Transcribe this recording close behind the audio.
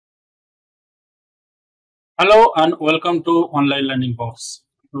Hello and welcome to online learning box.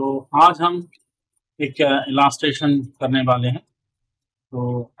 तो आज हम एक इलास्ट्रेशन करने वाले हैं।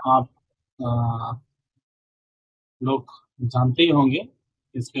 तो आप अ, लोग जानते ही होंगे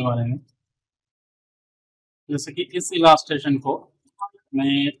इसके बारे में। जैसे कि इस इलास्ट्रेशन को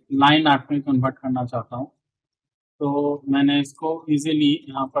मैं लाइन आर्ट में कन्वर्ट करना चाहता हूँ। तो मैंने इसको इजीली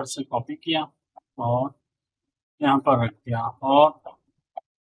यहाँ पर से कॉपी किया और यहाँ पर रख दिया और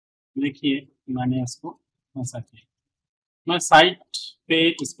देखिए मैंने इसको ऐसा किया। मैं साइट पे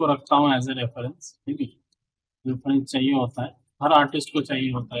इसको रखता हूँ एज ए रेफरेंस। ठीक है, रेफरेंस चाहिए होता है, हर आर्टिस्ट को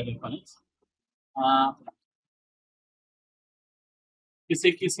चाहिए होता है रेफरेंस।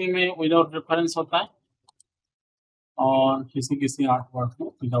 किसी किसी में विदाउट रेफरेंस होता है और किसी किसी आर्ट वर्क में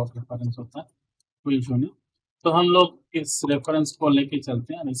विदाउट रेफरेंस होता है, कोई इशू नहीं। तो हम लोग इस रेफरेंस को लेके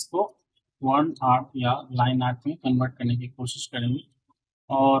चलते हैं और इसको वर्ड आर्ट या लाइन आर्ट में कन्वर्ट करने की कोशिश करेंगे।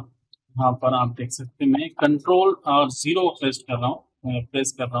 और यहाँ पर आप देख सकते हैं मैं कंट्रोल और जीरो प्रेस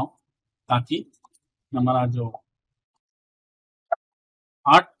कर रहा हूँ ताकि हमारा जो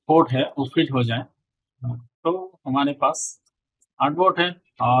आर्ट बोर्ड है वो फिट हो जाए। तो हमारे पास आर्ट बोर्ड है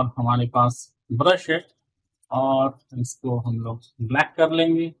और हमारे पास ब्रश है और इसको हम लोग ब्लैक कर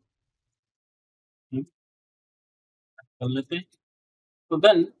लेंगे। कर लेते हैं। तो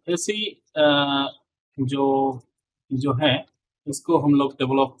देन ऐसी जो जो है इसको हम लोग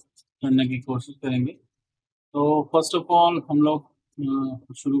डेवलप करने की कोशिश करेंगे। तो फर्स्ट ऑफ ऑल हम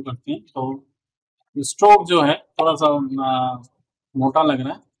लोग शुरू करते हैं। तो स्ट्रोक जो है थोड़ा सा मोटा लग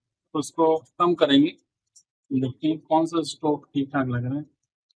रहा है, तो उसको कम करेंगे। देखते हैं कौन सा स्ट्रोक ठीक ठाक लग रहा है।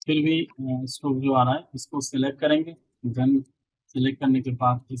 फिर भी स्ट्रोक जो आ रहा है इसको सिलेक्ट करेंगे। देन सिलेक्ट करने के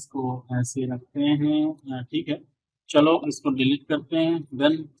बाद इसको ऐसे रखते हैं। ठीक है, चलो इसको डिलीट करते हैं।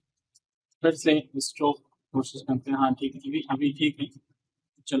 देन फिर से स्ट्रोक कोशिश करते हैं। हाँ ठीक है, अभी अभी ठीक है।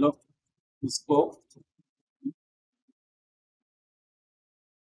 चलो इसको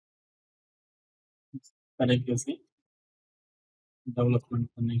इस तरीके से डेवलप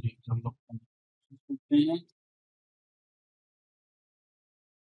करने की कोशिश करते हैं।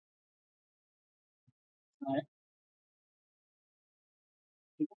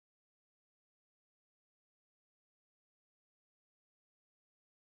 ठीक है,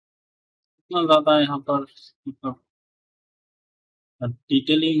 इतना ज़्यादा यहाँ पर मतलब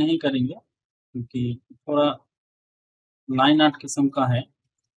डिटेलिंग नहीं करेंगे क्योंकि थोड़ा लाइन आर्ट किस्म का है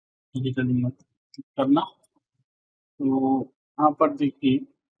डिटेलिंग करना। तो यहाँ पर देखिए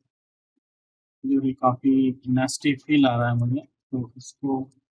जो भी काफ़ी नेस्टी फील आ रहा है मुझे, तो इसको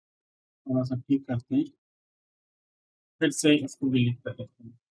थोड़ा सा ठीक करते हैं। फिर से इसको डिलीट कर देते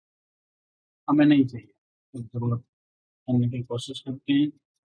हैं, हमें नहीं चाहिए। तो ज़रूरत करने की कोशिश करते हैं।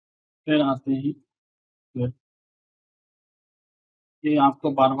 फिर आते हैं। फिर ये आपको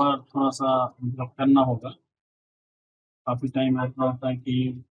बार बार थोड़ा सा मतलब करना होगा। काफ़ी टाइम ऐसा होता है कि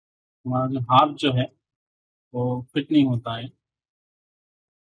हमारा जो हाथ जो है वो फिट नहीं होता है।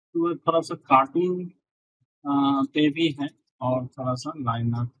 तो वो थोड़ा सा कार्टून पे भी है और थोड़ा सा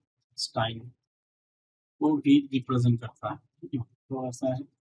लाइन आर्ट स्टाइल को भी रिप्रेजेंट करता है। ठीक है, तो ऐसा है,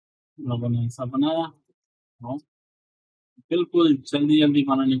 लोगों ने ऐसा बनाया। और बिल्कुल जल्दी जल्दी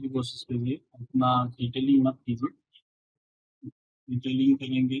बनाने की कोशिश कीजिए, उतना डिटेलिंग मत कीजिए। डिटेलिंग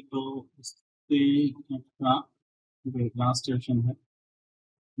करेंगे तो उससे आपका जो लास्ट ऑप्शन है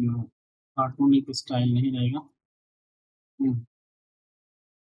कार्टूनिक स्टाइल नहीं रहेगा। हम्म,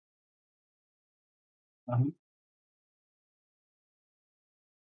 है।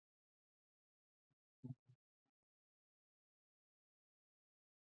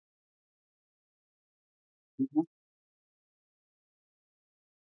 ठीक है,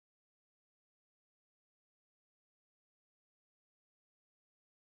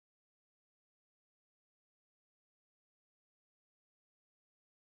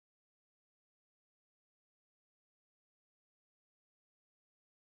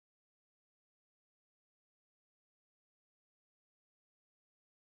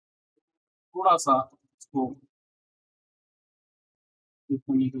 थोड़ा सा इसको ठीक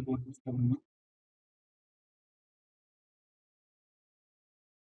करने की कोशिश करूँगा।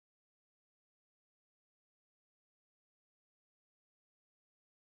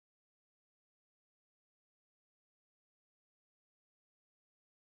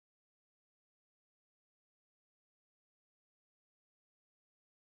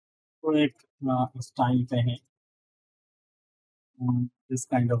 तो एक स्टाइल पे है, दिस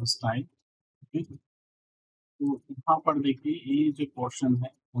काइंड ऑफ स्टाइल। ठीक है, तो यहाँ पर देखिए ये जो पोर्शन है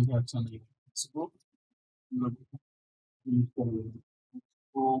मुझे अच्छा नहीं लगा, इसको मतलब delete कर लेंगे।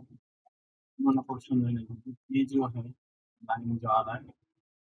 इसको वाला पोर्शन में नहीं, ये जो है लाइन जो आ रहा है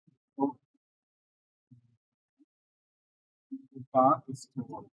वो का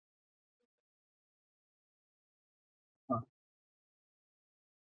स्कोर। हाँ,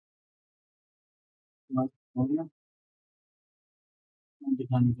 हो गया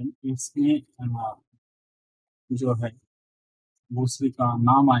दिखाने के लिए इसमें जो है दूसरी का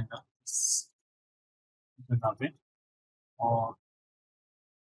नाम आएगा इस जगह पे, और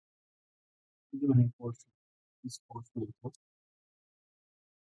जो है कोर्स, इस कोर्स को लिखो।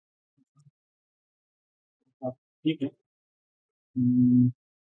 ठीक है। इस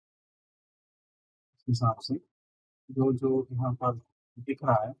हिसाब से जो जो यहाँ पर दिख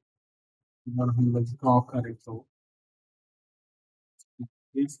रहा है, अगर हम लोग ड्रॉ करें तो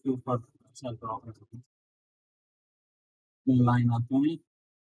इसके ऊपर अच्छा ड्रॉ कर सकते हैं। लाइन आते हैं,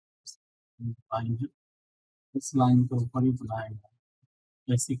 लाइन है, इस लाइन के ऊपर ही बनाएगा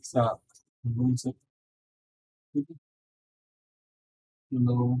बेसिक सा रूल से। ठीक है,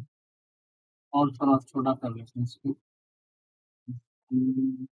 चलो और थोड़ा छोटा कर लेते हैं इसको।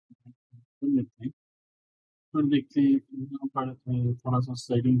 कर लेते हैं, फिर देखते हैं यहाँ पर थोड़ा सा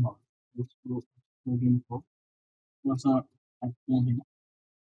शेडिंग हो, उसको शेडिंग को थोड़ा सा करते हैं,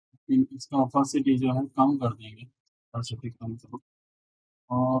 लेकिन इसका ऑपोसिटी जो है कम कर देंगे, ऑपोसिटी कम करो,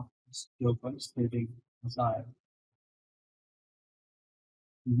 और इसके ऊपर शेडिंग ऐसा आएगा।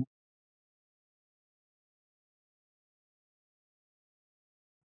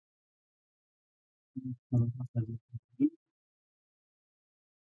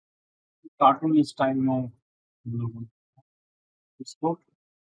 कार्टून स्टाइल में हम लोग इसको,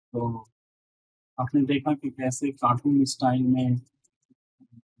 तो आपने देखा कि कैसे कार्टून स्टाइल में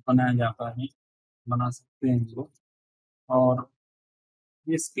बनाया जाता है, बना सकते हैं हम लोग। और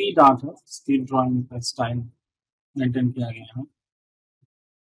ये स्पीड आर्ट है, स्पीड ड्राइंग का स्टाइल मेंटेन किया गया है।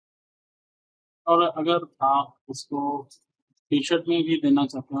 और अगर आप उसको टी शर्ट में भी देना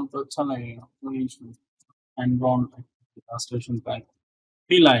चाहते हो तो अच्छा लगेगा, कोई इशू नहीं। हैंड ड्रॉन इलस्ट्रेशन का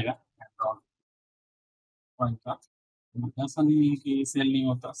फील आएगा हैंड ड्रॉन ड्राइंग का। ऐसा नहीं है कि सेल नहीं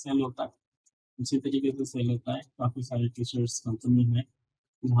होता, सेल होता है, इसी तरीके से सेल होता है। काफ़ी सारी टी शर्ट्स कंपनी है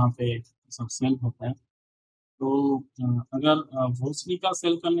जहाँ पे सब सेल होता है। तो अगर भोसडी का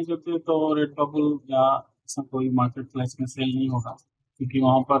सेल करने जाते हैं तो रेड बबल या ऐसा कोई मार्केट प्लेस में सेल नहीं होगा, क्योंकि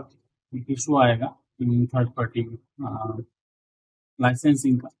वहाँ पर एक इशू आएगा थर्ड पार्टी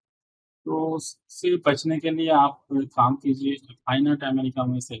लाइसेंसिंग का। तो उससे बचने के लिए आप काम कीजिए, फाइनट अमेरिका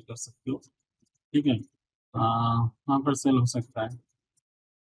में सेल कर सकते हो। ठीक है, वहाँ पर सेल हो सकता है,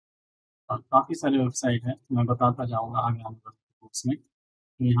 और काफ़ी सारे वेबसाइट है, मैं बताता जाऊँगा आगे आने वाले बुक्स में।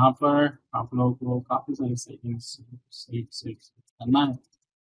 तो यहाँ पर आप लोगों को काफ़ी सारी सेटिंग्स सही से करना है।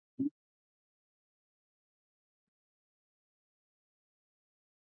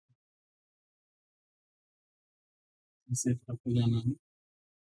 सेट करते जाना है।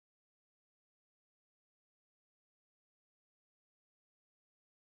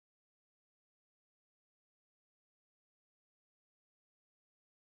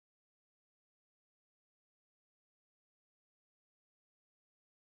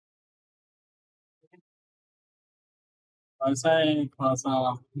 ऐसा है थोड़ा सा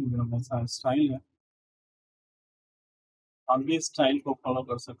वैसा स्टाइल है, आप भी स्टाइल को फॉलो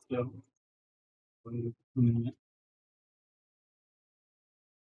कर सकते हो, कोई issue नहीं है।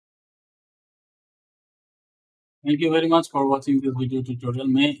 Thank you very much for watching this video tutorial.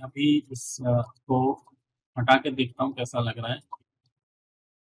 मैं अभी इस को हटा के देखता हूँ कैसा लग रहा है,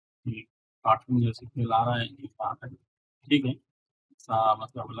 कि कार्टून जैसे फील आ रहा है कि क्या है। ठीक है, ऐसा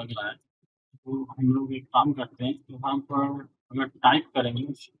मतलब लग रहा है। तो हम लोग एक काम करते हैं, यहाँ पर अगर टाइप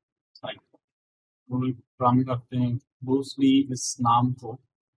करेंगे साइट, तो एक काम करते हैं, दूसरी इस नाम को,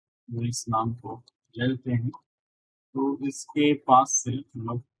 जो इस नाम को ले लेते हैं, तो इसके पास से हम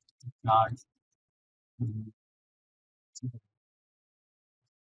लोग चार्ट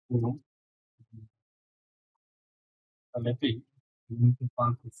को लेते हैं, इनके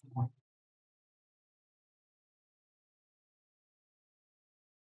पास से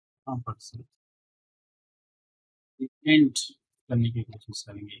यहाँ पर से एंड करने की कोशिश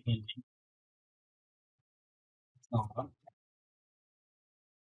करेंगे, एंडिंग होगा।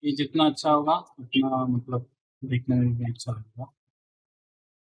 ये जितना अच्छा होगा उतना मतलब देखने में भी अच्छा लगेगा।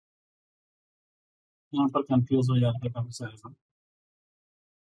 यहाँ पर कंफ्यूज हो जाते हैं काफी सारे लोग,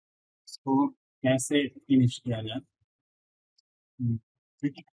 इसको कैसे फिनिश किया जाए।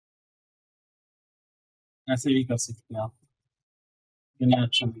 ठीक है, ऐसे भी कर सकते हैं आप, इन्हें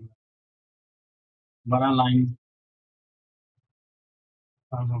अच्छा लगेगा। बड़ा लाइन,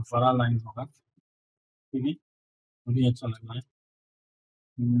 बड़ा लाइन होगा। ठीक है, मुझे अच्छा लग रहा है।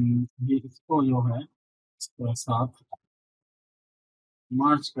 ये इसको जो है इसके साथ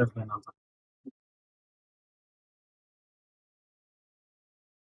मर्ज कर देना था।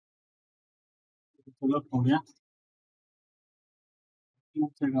 चलो हो गया।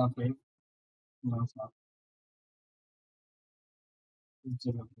 एक जगह पे थोड़ा सा इस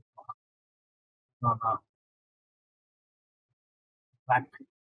जगह पे ज़्यादा ब्लैक।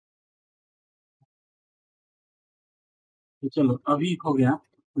 तो चलो अभी हो गया।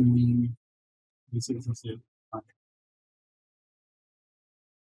 इसी से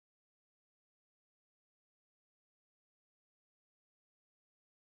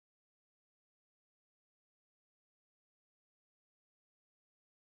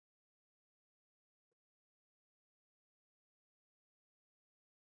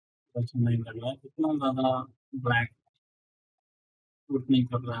अच्छा नहीं लग रहा है, इतना ज़्यादा ब्लैक सूट नहीं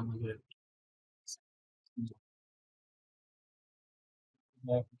कर रहा है मुझे।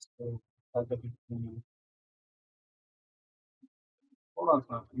 मैं इसको ज़्यादा थोड़ा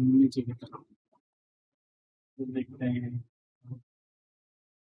सा नीचे की तरफ तो देखते हैं।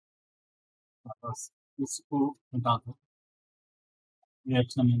 बस इसको हटा दो, ये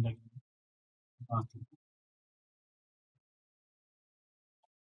अच्छा नहीं लगेगा। हटा दो।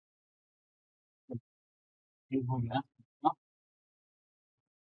 तो ये हो गया ना।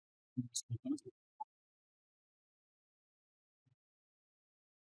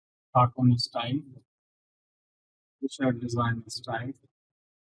 Cartoon style, shirt design style,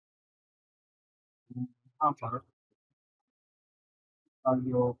 यहाँ पर और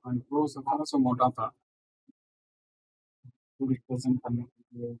जो कंट्रोल से थोड़ा सा मोटा था तो रिप्रेजेंट करने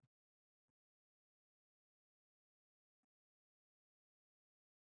के लिए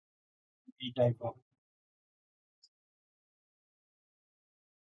ई टाइप ऑफ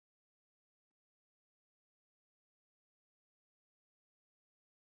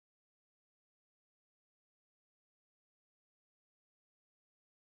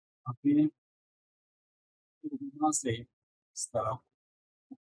अपने यहाँ से इस तरह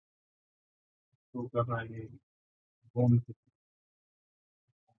तो कर रहा है ये बोन।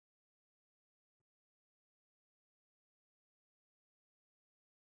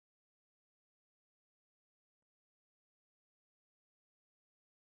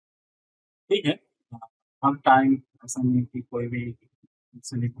 ठीक है। हर टाइम ऐसा नहीं कि कोई भी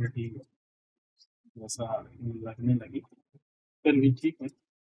सेलिब्रिटी जैसा लगने लगी, फिर भी ठीक है।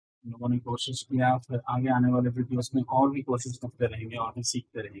 हम लोगों ने कोशिश किया, फिर आगे आने वाले वीडियोस में और भी कोशिश करते रहेंगे और भी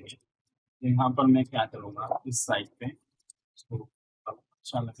सीखते रहेंगे। तो यहाँ पर मैं क्या करूँगा इस साइड पे इसको अब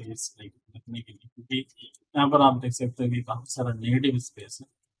अच्छा लगे इस लाइक लिखने के लिए, क्योंकि यहाँ पर आप देख सकते हो कि काफ़ी सारा नेगेटिव स्पेस है।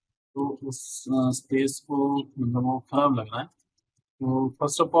 तो उस स्पेस को मतलब वो खराब लग रहा है। तो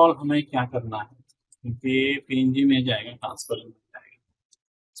फर्स्ट ऑफ ऑल हमें क्या करना है, क्योंकि पीएनजी में जाएगा, ट्रांसफर में जाएगा,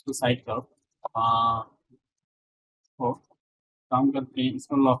 इसको साइड करो। तो काम करते हैं,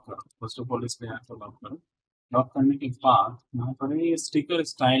 इसको लॉक करो। फर्स्ट ऑफ ऑल इस लेयर को लॉक करो। लॉक करने के बाद यहाँ पर ये स्टिकर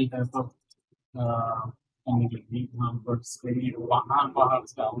स्टाइल टाइप ऑफ करने के लिए यहाँ पर इसके बाहर बाहर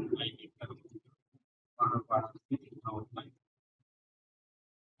से आउटलाइन कर, बाहर बाहर से आउटलाइन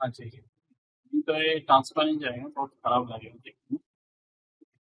चाहिए। नहीं तो ये ट्रांसपेरेंट जाएगा, बहुत खराब लगेगा देखने में।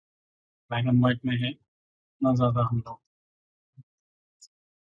 ब्लैक एंड व्हाइट में है ना ज़्यादा हम लोग।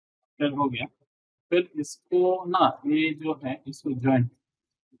 फिर हो गया। फिर इसको ना ये जो है इसको ज्वाइन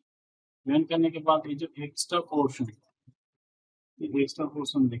ज्वाइन करने के बाद ये जो एक्स्ट्रा पोर्शन, ये एक्स्ट्रा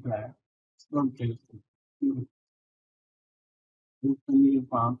पोर्शन दिख रहा है, इसको हम क्लिक करने के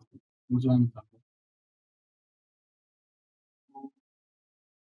बाद ज्वाइन कर दो।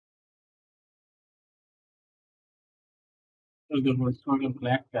 फिर जब इसको अगर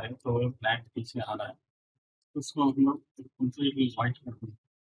ब्लैक करें तो वो ब्लैक पीछे आ रहा है, उसको हम लोग कंप्लीटली व्हाइट कर दें।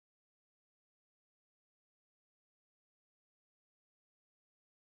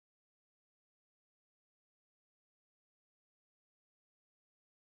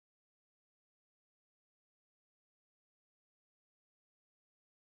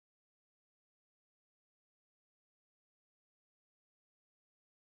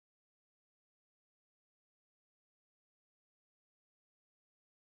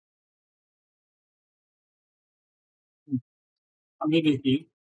 अभी देखिए,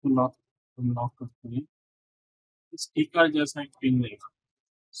 तुम लॉक करते हैं, स्टिकर जैसा एक पिन देगा।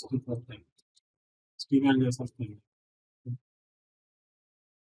 स्टिकर पे स्टिकर जैसा पिन,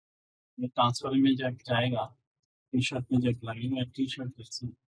 ये ट्रांसफर में जब जाएगा टी शर्ट में जब लगेगा टी शर्ट जैसे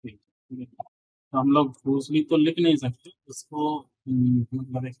पिन, ठीक है। तो हम लोग दूसरी तो लिख नहीं सकते इसको।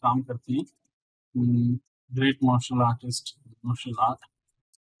 मतलब एक काम करते हैं, great martial artist, martial art,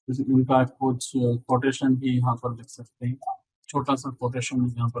 उनका कुछ कोटेशन भी यहाँ पर लिख सकते हैं। छोटा सा कोटेशन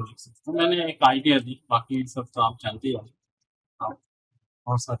यहाँ पर लिख सकते हैं। मैंने एक आइडिया दी, बाकी सब तो आप जानते ही हो। आप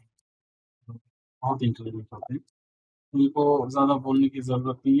बहुत सारे बहुत इंटेलिजेंट होते हैं, उनको ज़्यादा बोलने की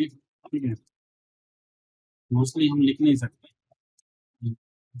ज़रूरत नहीं है, ठीक है। मोस्टली हम लिख नहीं सकते।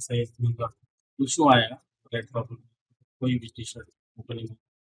 जैसे इशू आएगा रेड प्रॉब्लम, कोई भी टी शर्ट कंपनी में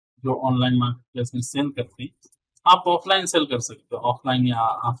जो ऑनलाइन मार्केट प्लेस में सेल करते हैं, आप ऑफलाइन सेल कर सकते हो, ऑफलाइन या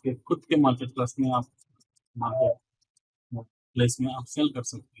आपके खुद के मार्केट प्लेस में आप मार्केट प्लेस में आप सेल कर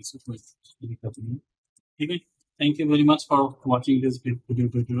सकते हैं, इसमें कोई दिक्कत नहीं है। ठीक है, thank you very much for watching this video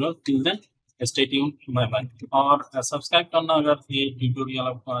tutorial. Till then stay tuned, bye bye. और सब्सक्राइब करना अगर ये ट्यूटोरियल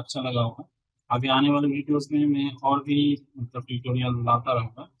आपको अच्छा लगा होगा। आगे आने वाले वीडियोस में मैं और भी मतलब ट्यूटोरियल लाता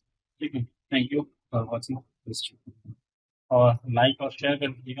रहूँगा। ठीक है, thank you for watching this. और लाइक और शेयर कर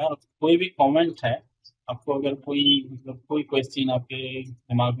दीजिएगा। और कोई भी कमेंट है, आपको अगर कोई मतलब कोई क्वेश्चन आपके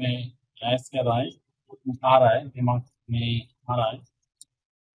दिमाग में ऐस कर रहा है, आ रहा है दिमाग में आ रहा है,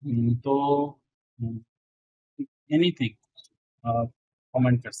 तो एनीथिंग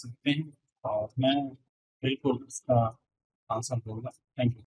कमेंट कर सकते हैं और मैं बिल्कुल इसका आंसर दूंगा। Thank you.